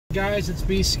Guys, it's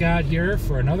B Scott here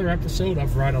for another episode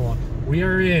of Ride Along. We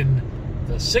are in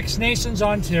the Six Nations,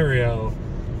 Ontario,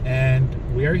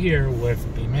 and we are here with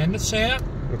Bman The Champ.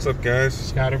 What's up, guys?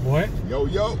 Scataboi. Yo,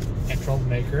 yo. And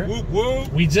Troublemaker. Whoop,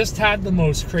 whoop. We just had the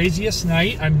most craziest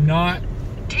night. I'm not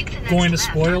going to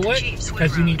spoil it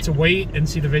because you need to wait and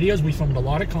see the videos. We filmed a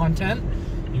lot of content.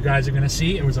 You guys are going to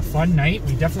see. It was a fun night.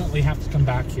 We definitely have to come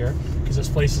back here because this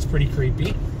place is pretty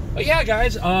creepy. But yeah,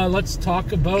 guys, let's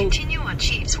talk about,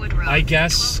 I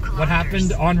guess, what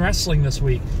happened on wrestling this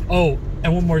week. Oh,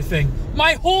 and one more thing.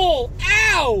 My hole!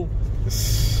 Ow!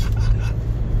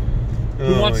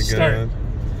 Who wants to start?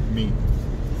 Me.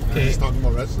 Okay. Just talking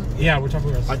about wrestling? Yeah, we're talking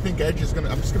about wrestling. I think Edge is going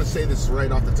to, I'm just going to say this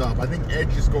right off the top. I think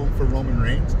Edge is going for Roman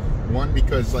Reigns. One,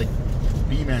 because, like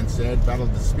B-Man said, Battle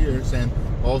of the Spears, and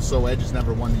also Edge has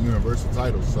never won the Universal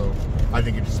title, so I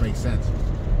think it just makes sense.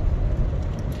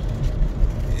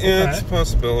 Yeah, it's a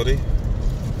possibility.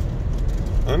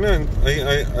 I mean,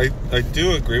 I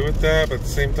do agree with that, but at the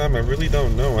same time, I really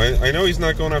don't know. I know he's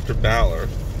not going after Balor,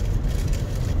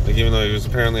 like, even though he was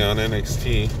apparently on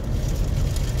NXT.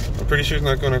 I'm pretty sure he's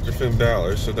not going after Finn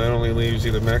Balor, so that only leaves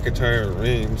either McIntyre or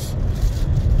Reigns.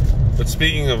 But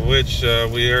speaking of which,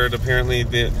 we heard apparently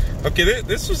the... Okay,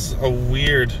 this was a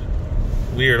weird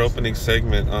opening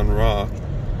segment on Raw,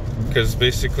 because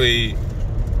basically...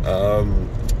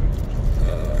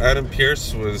 Adam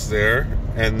Pearce was there,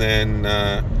 and then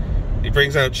he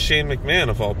brings out Shane McMahon,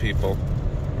 of all people,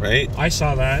 right? I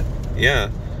saw that. Yeah.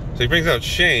 So he brings out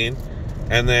Shane,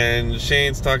 and then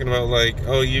Shane's talking about, like,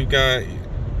 oh,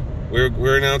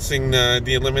 we're announcing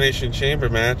the Elimination Chamber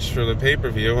match for the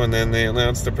pay-per-view, and then they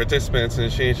announced the participants,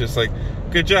 and Shane's just like,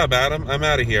 good job, Adam, I'm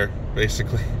out of here,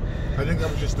 basically. I think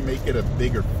that was just to make it a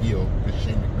bigger feel with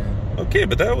Shane McMahon. Okay,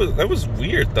 but that was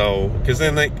weird, though, because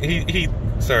then, like,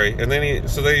 and then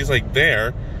he's like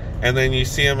there, and then you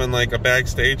see him in like a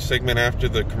backstage segment after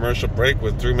the commercial break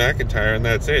with Drew McIntyre, and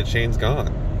that's it. Shane's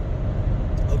gone.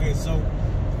 Okay, so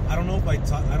I don't know if I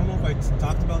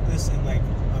talked about this in like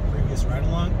a previous ride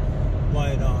along,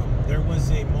 but there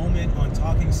was a moment on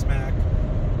Talking Smack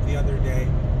the other day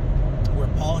where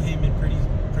Paul Heyman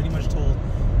pretty much told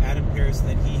Adam Pearce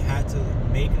that he had to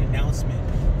make an announcement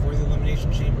for the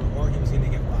Elimination Chamber or he was going to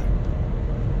get fired.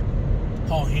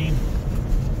 Paul Heyman.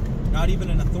 Not even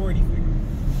an authority figure.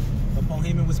 But Paul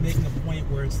Heyman was making a point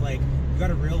where it's like, you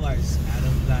gotta realize,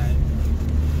 Adam, that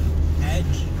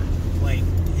Edge, like,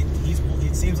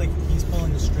 it seems like he's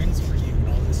pulling the strings for you and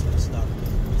all this sort of stuff.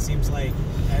 It seems like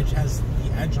Edge has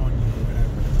the edge on you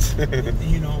or whatever.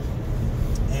 You know?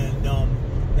 And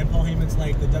then Paul Heyman's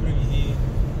like, the WWE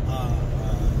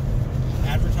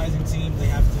advertising team, they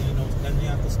have to, then they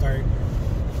have to start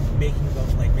making the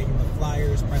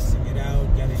flyers, pressing it out,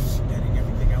 getting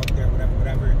everything out there,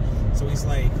 whatever. So he's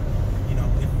like,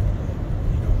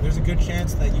 there's a good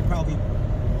chance that you probably,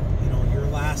 your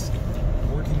last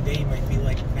working day might be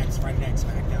like Friday Night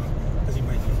SmackDown because you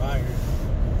might be fired,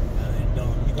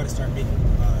 and you got to start making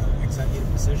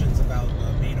executive decisions about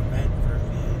the main event for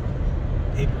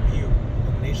the pay-per-view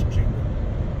Elimination Chamber.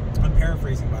 I'm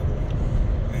paraphrasing, by the way,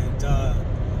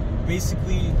 and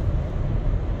basically.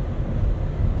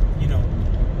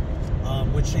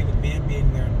 With Shane McMahon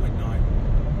being there and whatnot,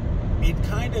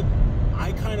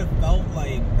 I kind of felt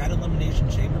like that Elimination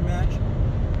Chamber match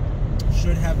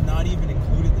should have not even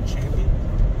included the champion.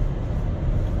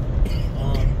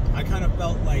 I kind of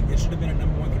felt like it should have been a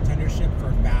 #1 contendership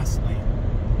for Fastlane.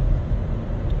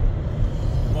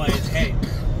 But hey,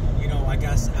 I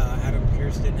guess Adam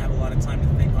Pearce didn't have a lot of time to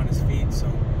think on his feet, so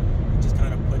he just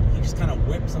kind of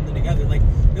whipped something together. Like,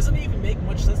 doesn't it even make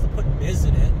much sense to put Miz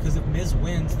in it? Because if Miz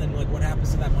wins, then like what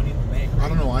happens to that Money in the Bank? Right? I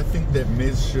don't know. I think that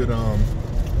Miz should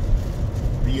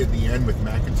be at the end with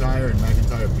McIntyre, and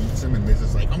McIntyre beats him, and Miz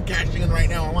is like, I'm cashing in right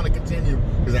now. I want to continue,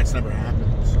 because that's never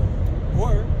happened. So,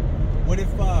 or what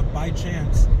if by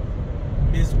chance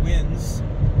Miz wins,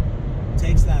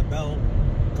 takes that belt,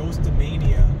 goes to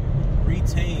Mania,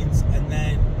 retains, and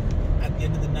then at the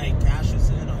end of the night cashes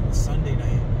in on the Sunday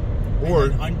night. Or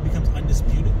becomes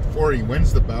undisputed. Or he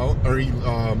wins the belt, or he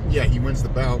wins the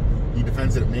belt. He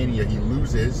defends it at Mania. He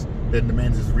loses, then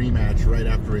demands his rematch right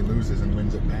after he loses and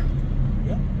wins it back.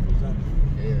 Yeah, exactly.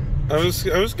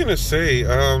 Yeah. I was gonna say,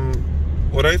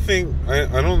 what I think,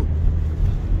 I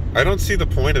don't see the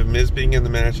point of Miz being in the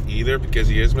match either because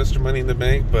he is Mr. Money in the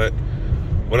Bank. But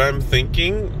what I'm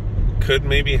thinking could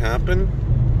maybe happen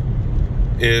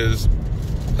is,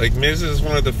 like, Miz is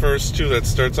one of the first two that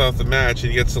starts off the match.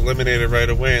 He gets eliminated right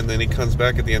away, and then he comes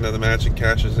back at the end of the match and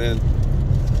cashes in.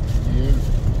 Yeah.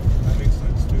 That makes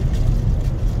sense, too.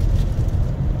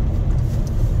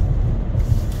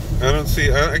 I don't see.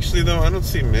 Actually, though, I don't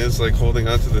see Miz like holding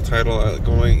on to the title,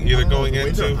 going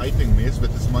into. I think Miz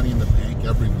with this Money in the Bank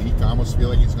every week, I almost feel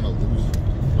like he's gonna lose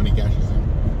when he cashes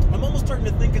in. I'm almost starting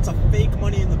to think it's a fake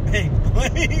Money in the Bank.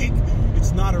 Like,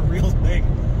 it's not a real thing,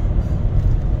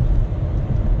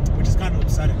 which is kind of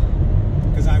upsetting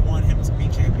because I want him to be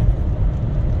champion.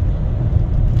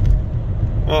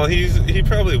 Well, he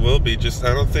probably will be. Just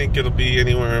I don't think it'll be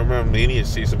anywhere around Mania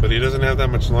season. But he doesn't have that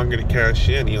much longer to cash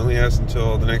in. He only has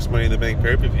until the next Money in the Bank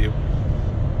pay-per-view.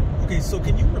 Okay, so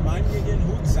can you remind me again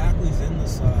who exactly is in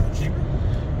this chamber?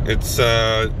 It's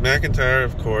McIntyre,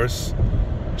 of course,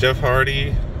 Jeff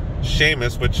Hardy,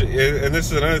 Sheamus. And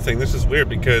this is another thing. This is weird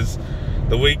because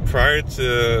the week prior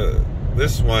to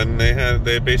this one,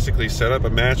 they basically set up a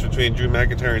match between Drew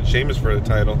McIntyre and Sheamus for the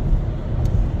title.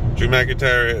 Drew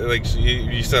McIntyre, like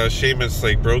you saw Sheamus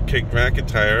like bro kicked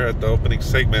McIntyre at the opening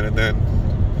segment, and then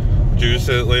Drew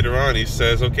said later on, he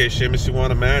says, "Okay, Sheamus, you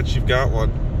want a match? You've got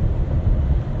one."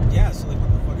 Yeah, so like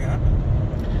what the fuck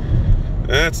happened?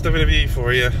 That's WWE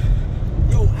for you.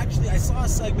 Yo, actually, I saw a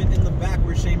segment in the back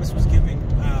where Sheamus was giving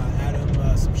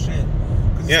Adam some shit.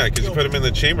 Yeah, because you put him in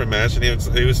the chamber match, and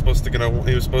he was supposed to get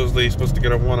he was supposedly supposed to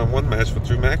get a one-on-one match with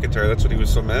Drew McIntyre. That's what he was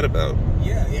so mad about.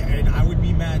 Yeah, and I would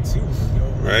be mad too. Yo,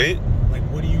 right? Like,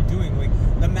 what are you doing? Like,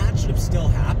 the match should have still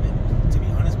happened. To be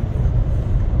honest with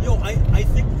you, yo, I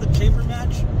think the chamber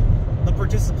match, the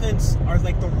participants are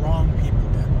like the wrong people,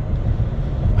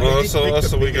 man. Well,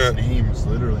 also we got names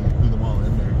literally and threw them all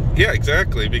in there. Yeah,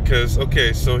 exactly. Because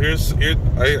okay, so here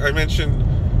I mentioned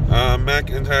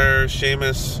McIntyre,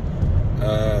 Sheamus.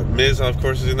 Miz, of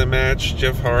course, is in the match.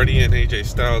 Jeff Hardy and AJ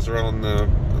Styles are all in the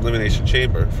Elimination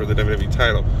Chamber for the WWE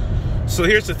title. So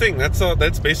here's the thing.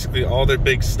 That's basically all their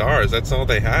big stars. That's all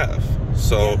they have.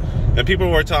 So, and people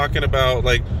were talking about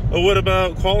like, oh, what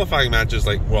about qualifying matches?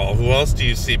 Like, well, who else do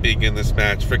you see being in this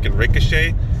match? Freaking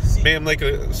Ricochet? They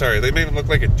made him look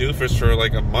like a doofus for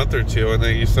like a month or two, and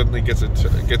then he suddenly gets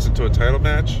into a title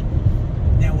match.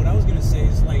 Now, what I was gonna say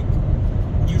is like,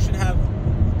 you should have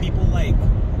people like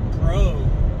Pro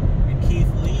and Keith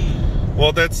Lee.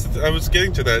 Well, I was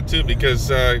getting to that too, because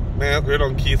Matt Riddle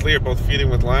and Keith Lee are both feuding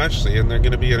with Lashley, and they're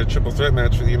going to be in a triple threat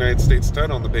match for the United States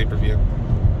title on the pay-per-view.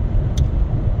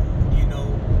 You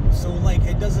know, so like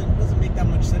it doesn't make that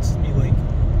much sense to me.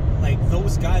 Like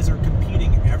those guys are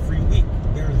competing every week.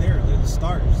 They're the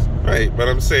stars. Right, but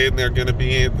I'm saying they're going to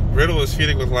be. Riddle is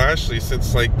feuding with Lashley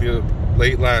since like the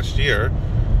late last year,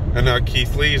 and now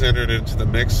Keith Lee's entered into the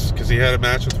mix because he had a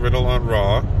match with Riddle on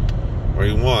Raw. Or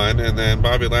he won, and then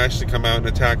Bobby Lashley come out and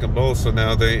attack them both. So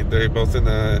now they both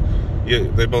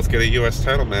get a U.S.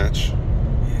 title match. Yeah,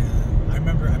 I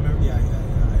remember. Yeah.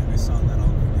 I saw that all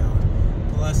go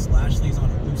down. Plus, Lashley's on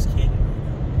a loose cannon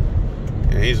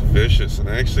right now. Yeah, he's vicious, and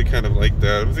I actually kind of like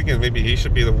that. I'm thinking maybe he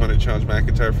should be the one to challenge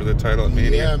McIntyre for the title at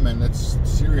Mania. Yeah, man, that's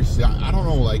seriously. I don't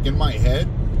know. Like in my head,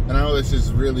 and I know this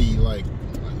is really like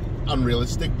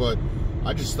unrealistic, but.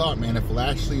 I just thought, man, if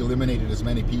Lashley eliminated as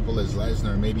many people as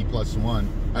Lesnar, maybe +1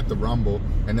 at the Rumble,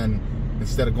 and then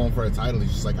instead of going for a title,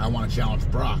 he's just like, I want to challenge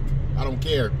Brock. I don't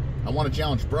care. I want to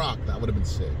challenge Brock. That would have been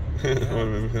sick. That would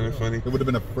have been kind of funny. It would have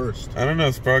been a first. I don't know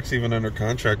if Brock's even under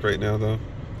contract right now, though.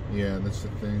 Yeah, that's the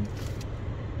thing.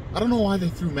 I don't know why they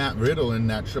threw Matt Riddle in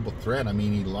that triple threat. I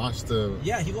mean, he lost to...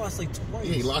 Yeah, he lost like twice.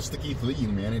 Yeah, he lost to Keith Lee,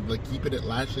 man. It'd, like, keep it at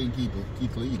Lashley and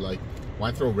Keith Lee. Like,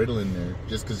 why throw Riddle in there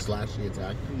just because Lashley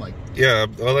attacked him? Like, yeah,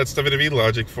 well, that's WWE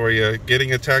logic for you.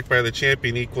 Getting attacked by the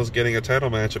champion equals getting a title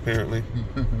match, apparently.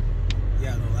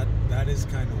 Yeah, no, that is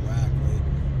kind of whack.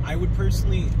 Like, I would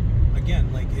personally,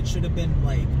 again, like, it should have been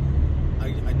like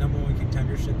a #1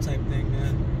 contendership type thing,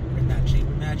 man, in that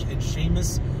chamber match. And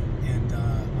Sheamus and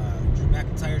Drew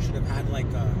McIntyre should have had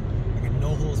like a no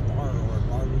holds bar or a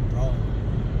barroom brawl.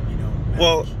 Match.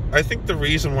 Well, I think the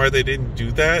reason why they didn't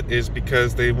do that is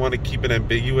because they want to keep it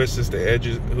ambiguous as to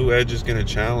who Edge is going to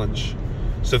challenge.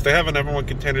 So if they have a #1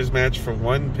 contenders match for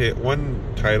one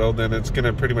title, then it's going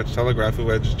to pretty much telegraph who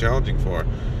Edge is challenging for.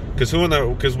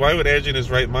 Because why would Edge in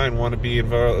his right mind want to be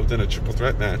involved in a triple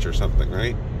threat match or something,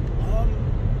 right?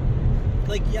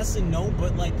 Like yes and no,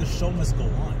 but like the show must go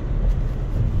on.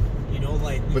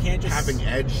 Like you can't just having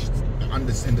Edge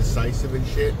indecisive and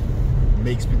shit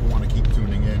makes people want to keep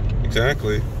tuning in.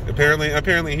 Exactly.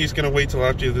 Apparently he's going to wait till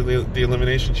after the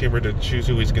Elimination Chamber to choose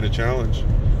who he's going to challenge.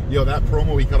 Yo, that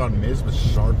promo he cut on Miz was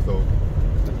sharp, though.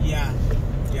 Yeah,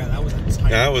 that was tight.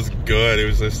 That was good. It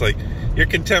was just like, you're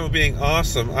content with being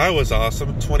awesome. I was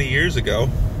awesome 20 years ago.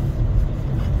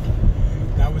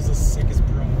 That was the sickest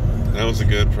promo. That was a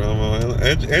good promo.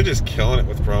 Edge is killing it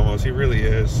with promos. He really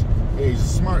is. Yeah, he's a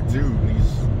smart dude.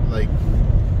 He's like,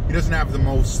 he doesn't have the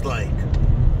most like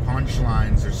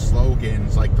punchlines or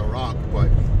slogans like The Rock, but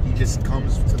he just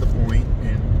comes to the point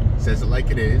and says it like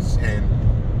it is and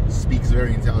speaks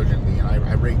very intelligently, and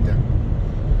I rate that.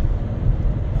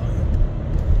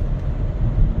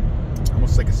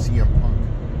 Almost like a CM Punk.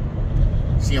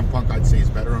 CM Punk, I'd say, is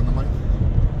better on the mic.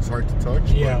 It's hard to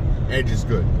touch, but Edge is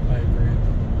good. I agree.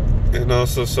 And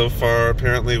also, so far,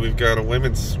 apparently, we've got a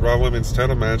Raw Women's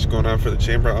title match going on for the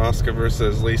Chamber. Asuka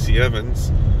versus Lacey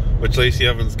Evans, which Lacey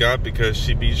Evans got because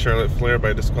she beat Charlotte Flair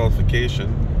by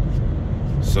disqualification.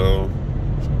 So,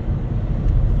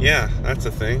 yeah, that's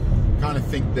a thing. Kind of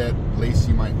think that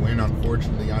Lacey might win.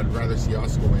 Unfortunately, I'd rather see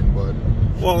Asuka win, but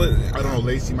I don't know.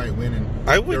 Lacey might win, and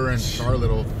her and Charlotte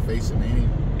will face a Mania.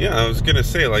 Yeah, I was gonna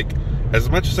say, like, as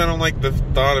much as I don't like the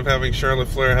thought of having Charlotte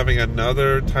Flair having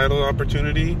another title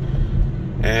opportunity,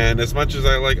 and as much as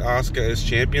I like Asuka as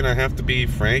champion, I have to be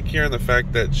frank here in the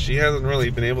fact that she hasn't really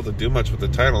been able to do much with the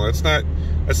title. That's not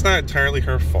entirely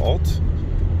her fault,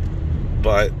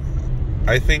 but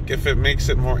I think if it makes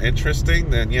it more interesting,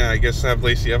 then yeah, I guess have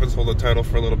Lacey Evans hold the title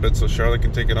for a little bit so Charlotte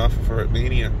can take it off of her at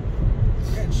Mania.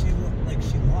 Yeah, and she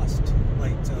lost to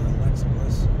Alexa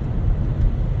Bliss.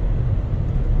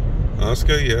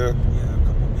 Asuka, yeah. Yeah, a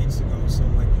couple of weeks ago. So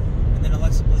and then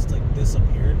Alexa Bliss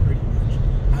disappeared pretty much.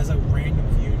 Has a random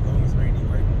feud going with Randy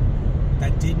Orton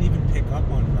that didn't even pick up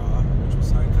on Raw, which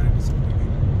was kind of disappointing.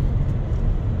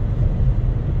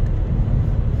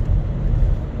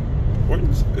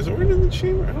 Is Orton in the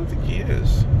Chamber? I don't think he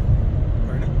is.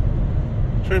 Pardon?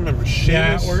 I'm trying to remember.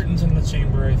 Sheamus, Yeah, Orton's in the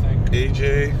Chamber, I think.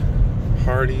 AJ,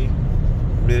 Hardy,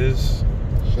 Miz,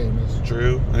 Sheamus,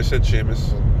 Drew. I said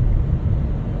Sheamus.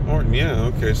 Orton, yeah,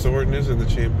 okay, so Orton is in the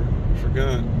Chamber. I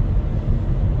forgot.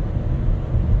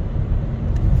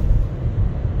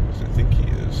 I think he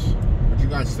is. What do you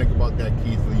guys think about that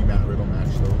Keith Lee Matt Riddle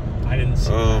match, though? I didn't see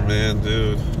that. Oh man,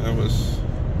 dude, that was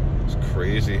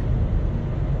crazy.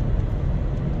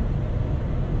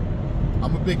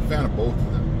 I'm a big fan of both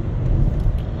of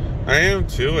them. I am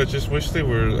too. I just wish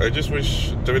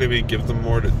WWE give them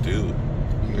more to do,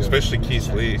 especially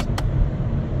Keith Lee.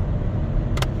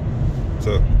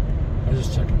 So. I was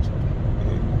just checking something.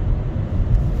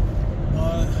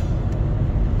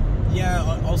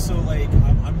 Yeah. Also,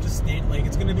 I'm just saying,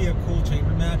 it's gonna be a cool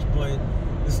chamber match, but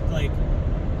it's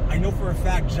I know for a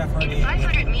fact Jeff Hardy. In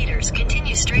 500 meters,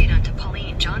 continue straight onto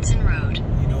Pauline Johnson Road.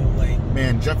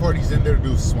 Man, Jeff Hardy's in there to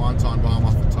do a swanton bomb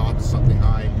off the top of something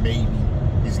high. Maybe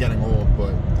he's getting old,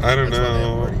 but I don't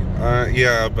know.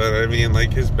 Yeah, but I mean,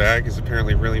 his back is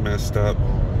apparently really messed up.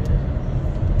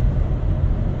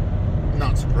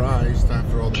 Not surprised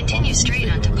after all the continue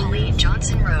straight onto Pauline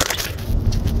Johnson Road.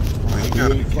 You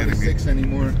gotta be kidding me.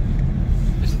 Anymore.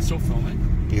 Is it still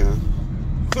filming? Yeah.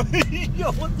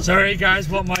 Sorry guys,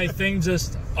 but my thing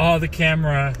just the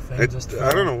camera thing just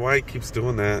I don't know why it keeps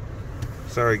doing that.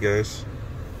 Sorry guys.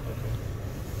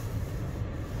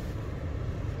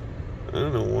 I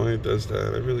don't know why it does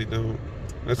that. I really don't.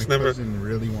 My cousin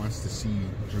really wants to see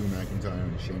Drew McIntyre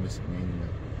and Sheamus at Mania.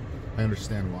 I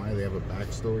understand why. They have a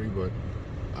backstory, but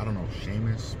I don't know.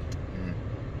 Sheamus,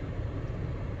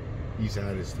 he's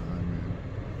had his time, man.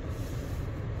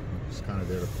 He's kind of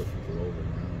there to put people over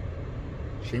now.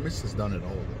 Sheamus has done it all,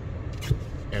 though.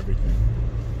 Everything.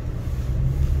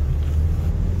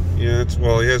 Yeah,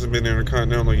 he hasn't been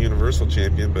Intercontinental Universal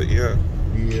Champion, but yeah.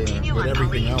 Continue but on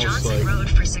everything Pauline else, Johnson Road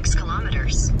for 6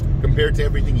 kilometers. Compared to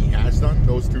everything he has done,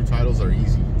 those 2 titles are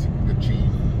easy to achieve.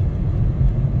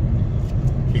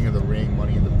 King of the Ring,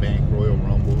 Money in the Bank, Royal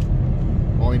Rumble.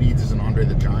 All he needs is an Andre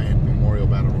the Giant Memorial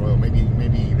Battle Royal. Maybe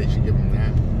they should give him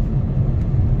that.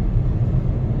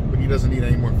 But he doesn't need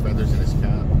any more feathers in his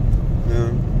cap.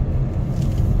 No.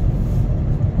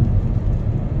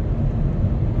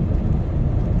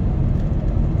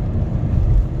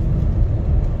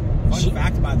 Fun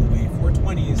fact, by the way,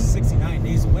 420 is 69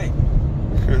 days away.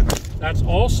 That's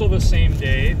also the same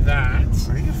day that...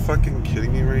 Are you fucking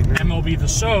kidding me right now? MLB The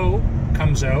Show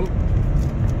comes out.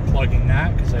 Plugging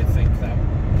that, because I think that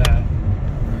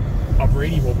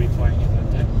Brady will be playing it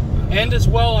that day. And as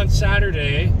well on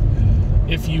Saturday,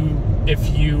 if you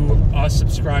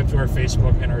subscribe to our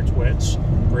Facebook and our Twitch,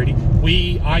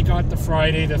 Brady, I got the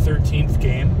Friday the 13th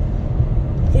game.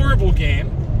 Horrible game.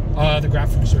 The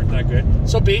graphics aren't that good.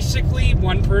 So basically,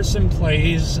 one person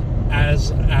plays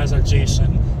as a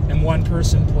Jason, and one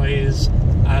person plays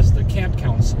as the camp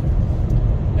counselor.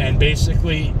 And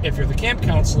basically, if you're the camp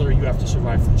counselor, you have to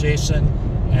survive from Jason,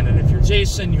 and then if you're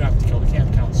Jason, you have to kill the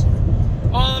camp counselor.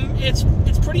 It's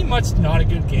pretty much not a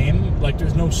good game.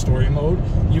 There's no story mode.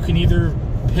 You can either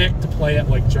pick to play at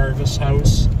Jarvis'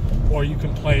 house, or you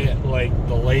can play at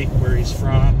the lake where he's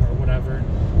from, or whatever.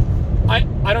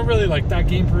 I don't really like that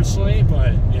game personally,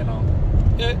 but you know,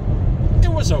 it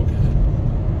was okay.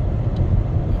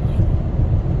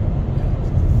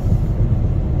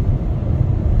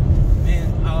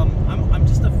 Man, I'm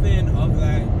just a fan of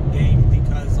that game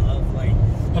because of like.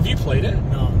 Have you played it?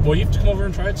 No. Well, you have to come over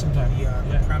and try it sometime.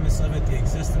 The premise of it, the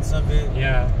existence of it.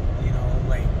 Yeah. You know,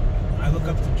 like I look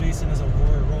up to Jason as a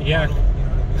horror role model. You know what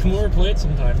I mean? Come over and play it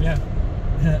sometime. Yeah.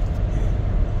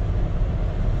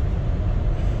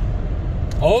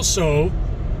 Also,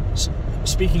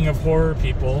 speaking of horror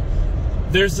people,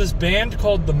 there's this band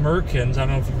called the Merkins. I don't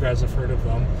know if you guys have heard of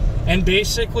them. And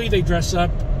basically, they dress up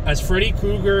as Freddy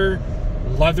Krueger,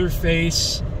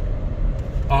 Leatherface,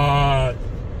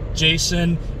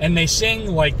 Jason, and they sing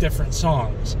like different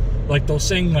songs. Like they'll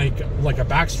sing like a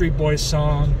Backstreet Boys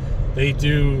song. They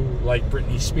do like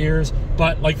Britney Spears,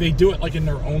 but like they do it like in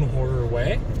their own horror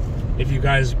way. If you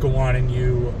guys go on and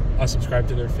you subscribe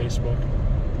to their Facebook.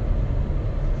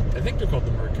 I think they're called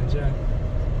the Merkins, yeah.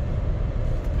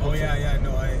 Oh yeah,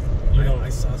 no, I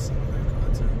saw some of their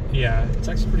content. Yeah, it's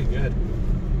actually pretty good.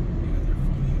 Yeah, they're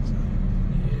funny as hell.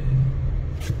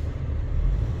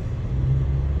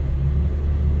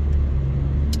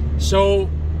 Yeah. So,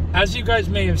 as you guys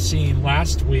may have seen,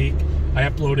 last week I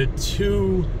uploaded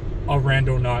 2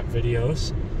 Randonaut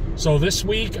videos. So this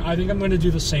week, I think I'm going to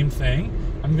do the same thing.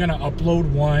 I'm going to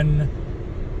upload one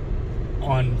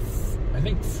on, I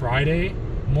think, Friday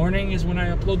morning is when I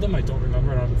upload them. I don't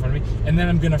remember. I don't have it in front of me. And then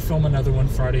I'm going to film another one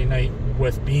Friday night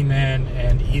with Bman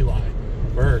and Eli.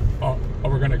 We're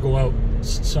going to go out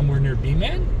somewhere near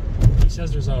Bman. He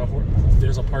says there's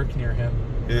a park near him.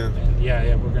 Yeah. And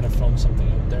yeah, we're going to film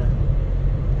something out there.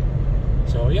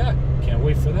 So yeah, can't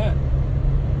wait for that.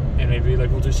 And maybe like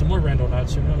we'll do some more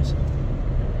Randonauts, who knows?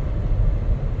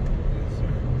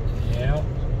 Yeah.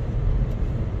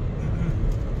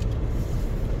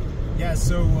 Yeah,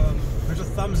 so there's a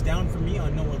thumbs down for me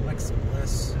on no Alexa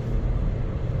Bliss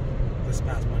this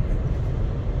past Monday.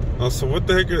 Oh, so what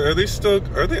the heck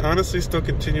are they honestly still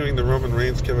continuing the Roman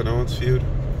Reigns Kevin Owens feud?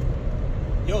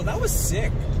 Yo, that was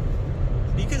sick.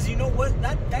 Because you know what?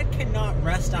 That cannot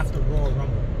rest after Royal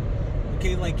Rumble.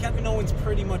 Okay, like Kevin Owens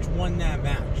pretty much won that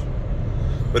match.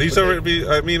 But he's already.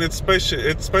 I mean, it's by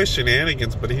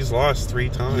shenanigans, but he's lost 3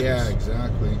 times. Yeah,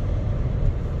 exactly.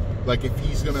 Like if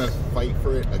he's gonna fight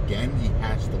for it again, he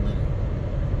has to win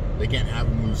it. They can't have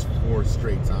him lose 4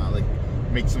 straight times. Like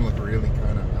makes him look really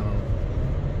kind of, I don't know.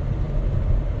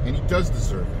 And he does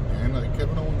deserve it, man. Like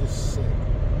Kevin Owens is sick.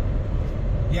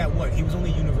 Yeah, what? He was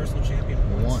only Universal Champion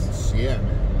once. Yeah,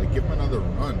 man. Like give him another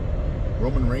run.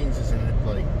 Roman Reigns has had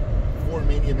like 4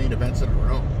 Mania main events in a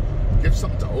row. Give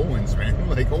something to Owens, man.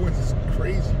 Like Owens is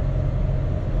crazy.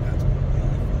 That's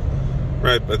what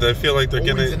Right, but I feel like they're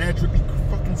Owens gonna. and Edge would be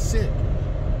fucking sick.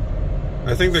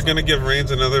 I think they're gonna give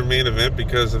Reigns another main event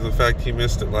because of the fact he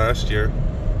missed it last year.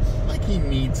 Like he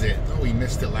needs it. Oh, he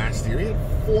missed it last year. He had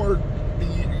 4 the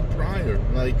year prior.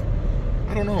 Like,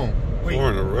 I don't know. Wait,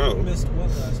 4 in a row. Who missed what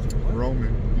last year? What?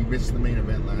 Roman, he missed the main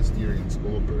event last year against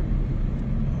Goldberg.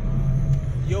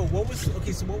 Yo, what was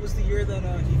the year that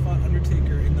he fought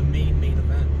Undertaker in the main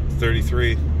event?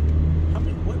 33.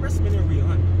 What WrestleMania are we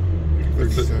on?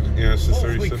 37. Yeah, it's just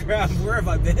Holy 37. crap, where have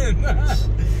I been?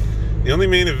 The only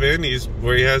main event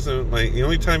the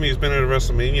only time he's been at a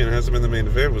WrestleMania and hasn't been the main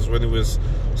event was when he was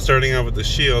starting out with the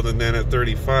Shield, and then at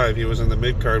 35 he was in the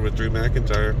mid card with Drew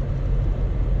McIntyre.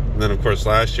 And then of course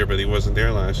last year, but he wasn't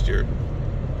there last year.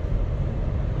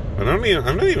 But I'm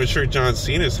not even sure John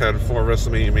Cena's had 4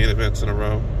 WrestleMania main events in a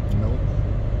row. Nope.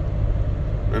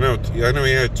 I know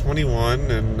he had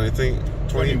 21, and I think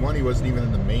 21 he wasn't even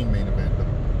in the main event. Though.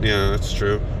 Yeah, that's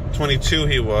true. 22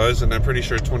 he was, and I'm pretty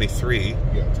sure 23.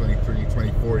 Yeah, 23,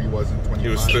 24 he wasn't, 25 He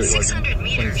was he 30. wasn't, 600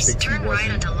 meters, 26 turn he right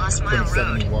wasn't, onto Lost Mile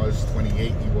 27 Road. he was,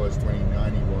 28 he was,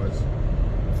 29 he was,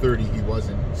 30 he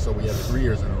wasn't. So we had 3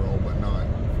 years in a row, but not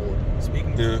 4.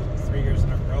 Speaking of 3 years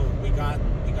in a row, we got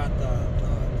the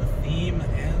theme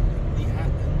and the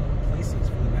places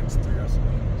for the next 3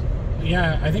 WrestleManias.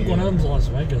 Yeah, I think one of them's Las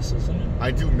Vegas, isn't it? I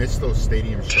do miss those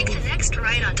stadium shows. Take the next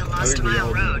right onto Lost think we Mile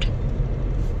all do. Road.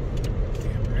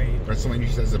 Damn right. WrestleMania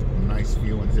just has a nice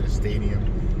feel into the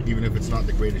stadium. Even if it's not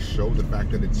the greatest show, the fact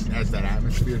that it has that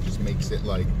atmosphere just makes it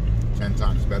like 10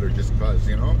 times better just because,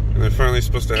 you know? And they're finally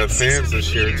supposed to have fans 600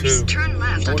 this year meters, too. Turn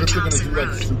left I wonder onto if they're going to Thompson do that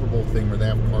Road. Super Bowl thing where they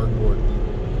have cardboard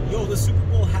people. Yo, the Super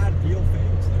Bowl had real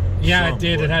fans there. Yeah, Some, it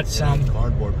did. but It had some.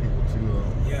 cardboard people too,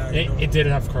 though. Yeah, you know, It did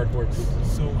have cardboard people.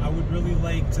 So I would really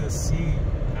like to see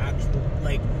actual,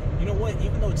 like, you know what?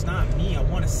 Even though it's not me, I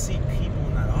want to see people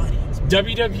in that audience.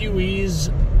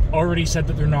 WWE's already said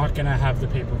that they're not going to have the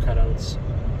paper cutouts.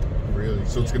 Really?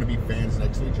 So it's Yeah. going to be fans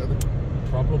next to each other?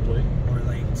 Probably. Or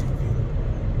like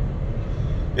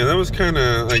Yeah, that was kind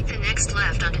of like. Take the next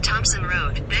left onto Thompson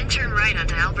Road, then turn right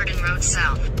onto Alberton Road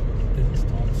South. It's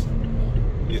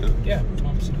Thompson. Yeah. Yeah,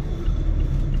 Thompson.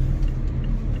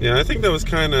 Yeah, I think that was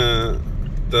kind of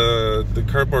the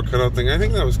cardboard cutout thing. I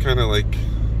think that was kind of like,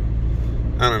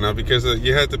 I don't know, because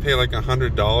you had to pay like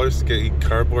 $100 to get your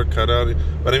cardboard cutout.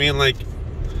 But I mean, like,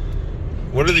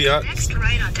 what are the odds? Next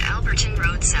right onto Alberton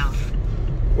Road South.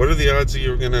 What are the odds that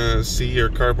you're gonna see your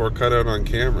cardboard cutout on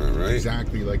camera, right?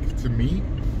 Exactly. Like, to me,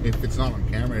 if it's not on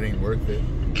camera, it ain't worth it.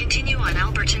 Continue on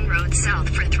Alberton Road South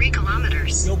for 3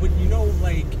 kilometers. No, but you know,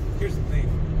 like, here's the thing.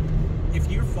 If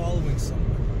you're following someone,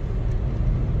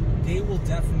 they will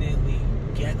definitely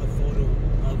get a photo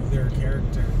of their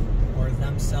character or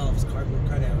themselves, cardboard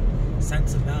cutout, sent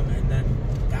to them, and then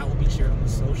that will be shared on the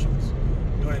socials.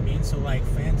 You know what I mean? So, like,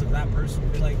 fans of that person will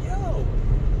be like, yo,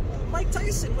 Mike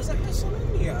Tyson was at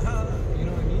WrestleMania. You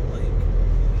know what I mean?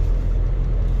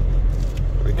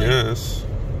 Like, I guess.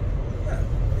 Yeah,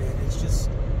 and it's just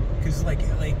because like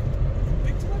big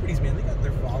celebrities, man, they got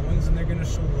their followings and they're gonna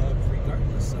show love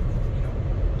regardless of, you know,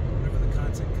 whatever the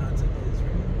content is,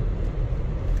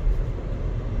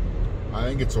 right? I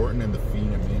think it's Orton and The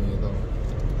Fiend at Mania, though.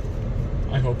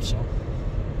 I hope so.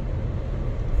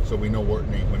 So we know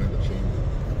Orton ain't winning the Chamber.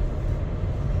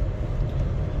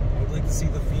 I would like to see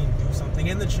The Fiend do something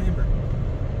in the Chamber.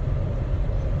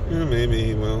 Yeah, maybe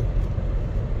he will.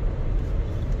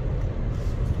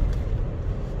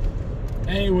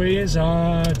 Anyways,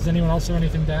 does anyone else have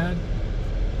anything to add?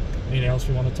 Anything else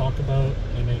we want to talk about?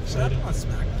 Anything What exciting?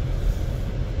 happened on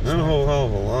SmackDown? Not a whole hell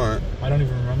of a lot. I don't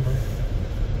even remember.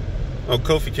 Oh,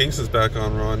 Kofi Kingston's back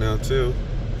on Raw now too,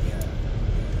 Yeah.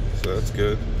 so that's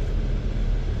good.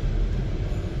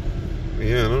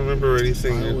 Yeah, I don't remember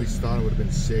anything. I always thought it would have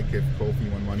been sick if Kofi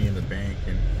won Money in the Bank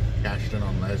and cashed in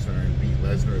on Lesnar and beat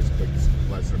Lesnar as quick as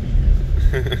Lesnar beat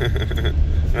him.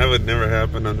 That would never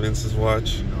happen on Vince's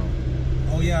watch. You know.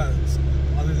 Oh yeah.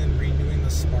 Other than renewing the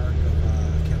spark of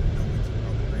Kevin Owens and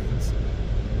Roman Reigns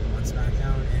on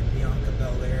SmackDown and Bianca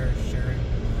Belair sharing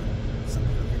some of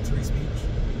her victory speech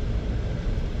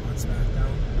on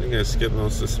SmackDown. I think I skipped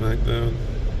most of SmackDown.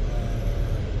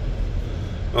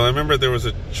 Oh, I remember there was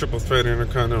a triple threat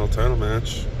Intercontinental title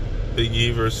match. Big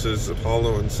E versus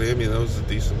Apollo and Sammy. That was a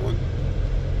decent one.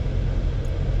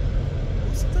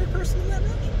 Who's the third person in that match?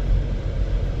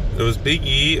 It was Big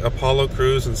E, Apollo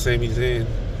Crews, and Sami Zayn.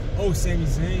 Oh, Sami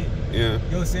Zayn. Yeah.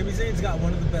 Yo, Sami Zayn's got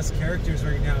one of the best characters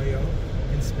right now, yo.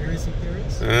 Conspiracy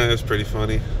theories. It's pretty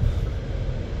funny.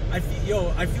 I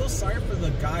feel sorry for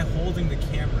the guy holding the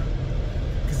camera.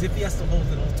 Because if he has to hold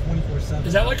it all 24/7.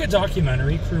 Is that like a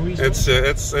documentary crew? He's It's doing?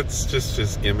 just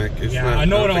his gimmick. It's Yeah, not, I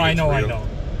know. don't think it's real.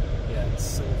 Yeah, It's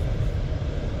so funny.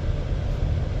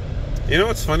 You know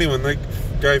what's funny? When that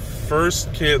guy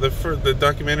first came, the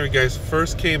documentary guys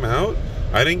first came out,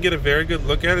 I didn't get a very good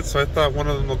look at it, so I thought one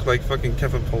of them looked like fucking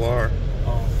Kevin Pillar,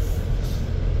 Oh.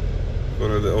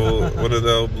 one of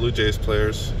the old Blue Jays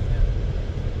players.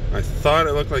 I thought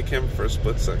it looked like him for a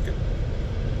split second.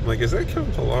 I'm like, is that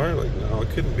Kevin Pillar? Like, no, it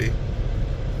couldn't be.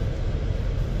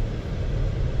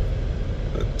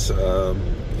 But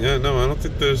yeah, no, I don't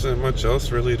think there's that much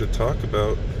else really to talk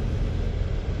about.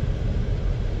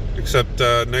 Except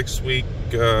next week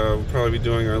we'll probably be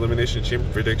doing our Elimination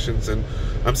Chamber predictions, and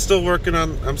I'm still working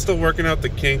out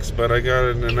the kinks, but I got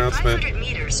an announcement. In 500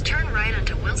 meters, turn right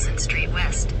onto Wilson Street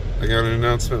West. I got an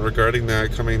announcement regarding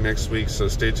that coming next week, so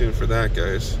stay tuned for that,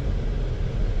 guys.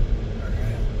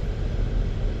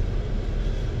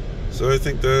 So I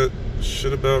think that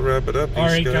should about wrap it up. All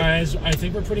right, guys. I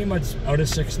think we're pretty much out of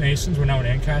Six Nations. We're now in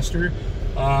Ancaster.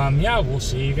 Yeah, we'll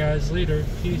see you guys later.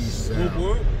 Peace. Peace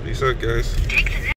out. Peace out, guys. Take the